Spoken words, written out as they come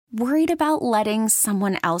Worried about letting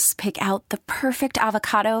someone else pick out the perfect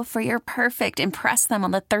avocado for your perfect impress them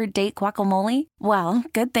on the third date guacamole? Well,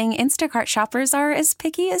 good thing Instacart shoppers are as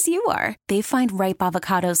picky as you are. They find ripe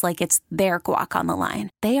avocados like it's their guac on the line.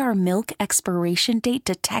 They are milk expiration date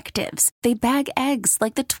detectives. They bag eggs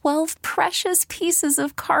like the 12 precious pieces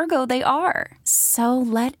of cargo they are. So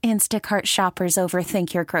let Instacart shoppers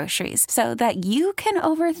overthink your groceries so that you can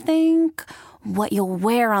overthink what you'll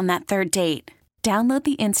wear on that third date. Download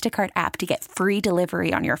the Instacart app to get free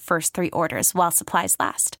delivery on your first 3 orders while supplies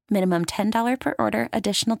last. Minimum $10 per order.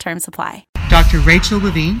 Additional terms apply. Dr. Rachel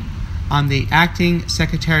Levine, I'm the Acting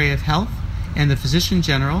Secretary of Health and the Physician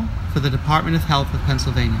General for the Department of Health of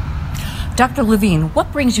Pennsylvania. Dr. Levine,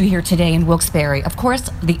 what brings you here today in Wilkes-Barre? Of course,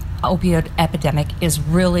 the opioid epidemic is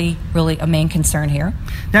really a main concern here.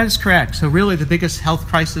 That is correct. So really the biggest health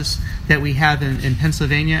crisis that we have in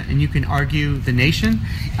Pennsylvania, and you can argue the nation,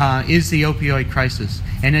 is the opioid crisis.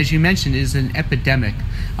 And as you mentioned, is an epidemic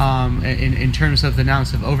in terms of the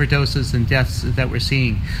amounts of overdoses and deaths that we're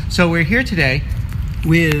seeing. So we're here today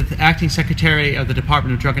with Acting Secretary of the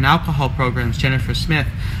Department of Drug and Alcohol Programs, Jennifer Smith,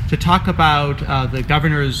 to talk about the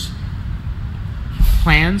governor's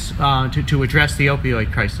plans to address the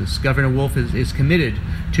opioid crisis. Governor Wolf is committed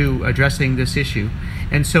to addressing this issue.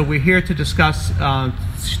 And so we're here to discuss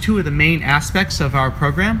 2 of the main aspects of our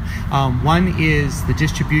program. One is the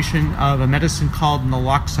distribution of a medicine called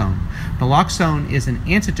naloxone. Naloxone is an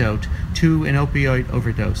antidote to an opioid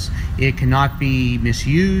overdose. It cannot be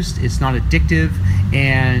misused, it's not addictive,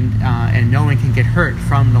 and no one can get hurt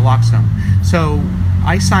from naloxone. So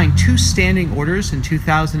I signed 2 standing orders in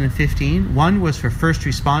 2015. One was for first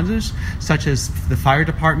responders, such as the fire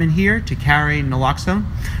department here, to carry naloxone.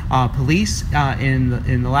 Police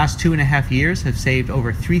in the last 2.5 years have saved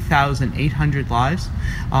over 3,800 lives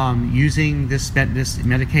using this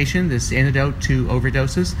medication, this antidote to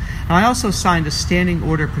overdoses. And I also signed a standing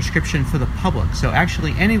order prescription for the public. So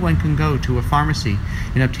actually anyone can go to a pharmacy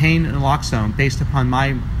and obtain naloxone based upon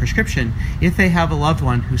my prescription if they have a loved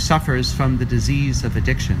one who suffers from the disease of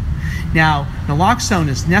addiction. Now, naloxone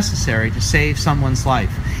is necessary to save someone's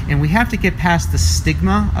life, and we have to get past the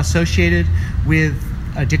stigma associated with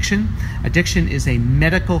addiction. Addiction is a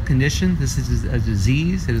medical condition. This is a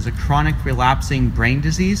disease. It is a chronic relapsing brain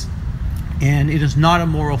disease, and it is not a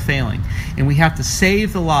moral failing. And we have to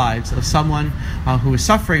save the lives of someone who is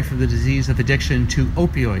suffering from the disease of addiction to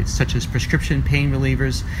opioids, such as prescription pain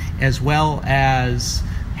relievers, as well as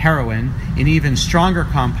heroin, and even stronger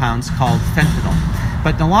compounds called fentanyl.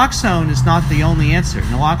 But naloxone is not the only answer.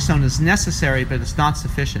 Naloxone is necessary, but it's not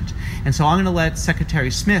sufficient. And so I'm going to let Secretary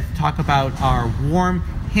Smith talk about our warm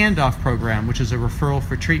handoff program, which is a referral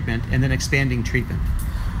for treatment, and then expanding treatment.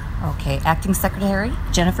 Okay, Acting Secretary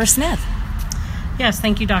Jennifer Smith. Yes,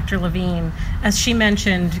 thank you, Dr. Levine. As she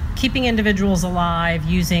mentioned, keeping individuals alive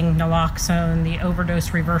using naloxone, the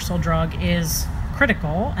overdose reversal drug, is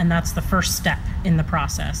critical, and that's the first step in the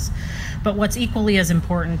process. But what's equally as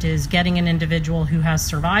important is getting an individual who has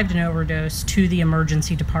survived an overdose to the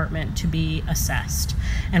emergency department to be assessed.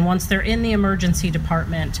 And once they're in the emergency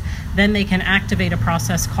department, then they can activate a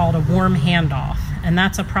process called a warm handoff. And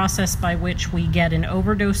that's a process by which we get an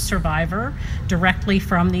overdose survivor directly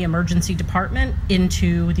from the emergency department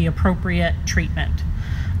into the appropriate treatment.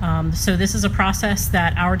 So this is a process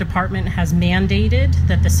that our department has mandated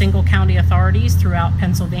that the single county authorities throughout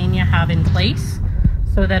Pennsylvania have in place,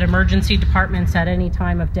 so that emergency departments at any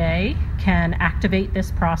time of day can activate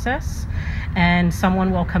this process, and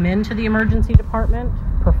someone will come into the emergency department,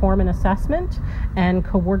 perform an assessment, and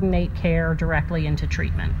coordinate care directly into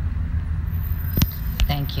treatment.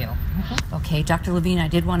 Thank you. Okay, Dr. Levine, I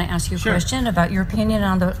did want to ask you a question about your opinion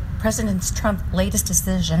on the President Trump's latest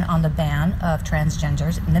decision on the ban of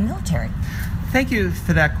transgenders in the military. Thank you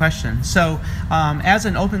for that question. So, as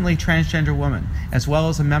an openly transgender woman, as well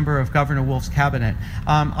as a member of Governor Wolf's cabinet,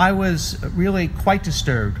 I was really quite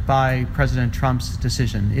disturbed by President Trump's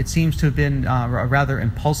decision. It seems to have been a rather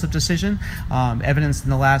impulsive decision. Evidence in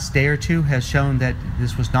the last day or two has shown that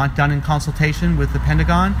this was not done in consultation with the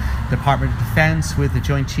Pentagon, Department of Defense, with the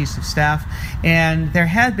Joint Chiefs of Staff, and there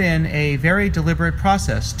had been a very deliberate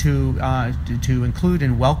process to include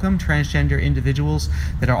and welcome transgender individuals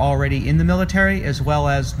that are already in the military, as well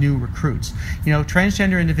as new recruits. You know,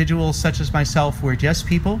 transgender individuals such as myself, we're just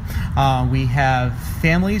people. We have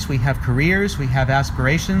families, we have careers, we have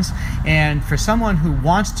aspirations, and for someone who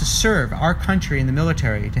wants to serve our country in the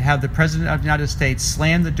military, to have the President of the United States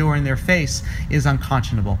slam the door in their face is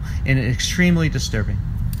unconscionable and extremely disturbing.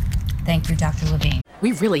 Thank you, Dr. Levine.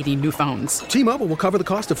 We really need new phones. T-Mobile will cover the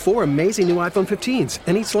cost of 4 amazing new iPhone 15s,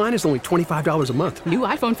 and each line is only $25 a month. New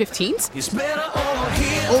iPhone 15s? It's better over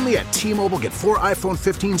here. Only at T-Mobile, get 4 iPhone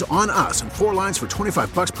 15s on us and 4 lines for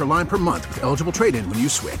 $25 per line per month with eligible trade-in when you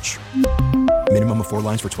switch. Minimum of 4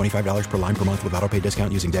 lines for $25 per line per month with autopay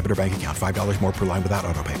discount using debit or bank account. $5 more per line without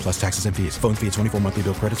autopay, plus taxes and fees. Phone fee at 24 monthly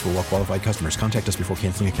bill credits for well-qualified customers. Contact us before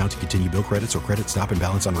canceling account to continue bill credits or credit stop and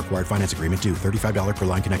balance on required finance agreement due. $35 per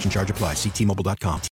line connection charge applies. See T-Mobile.com.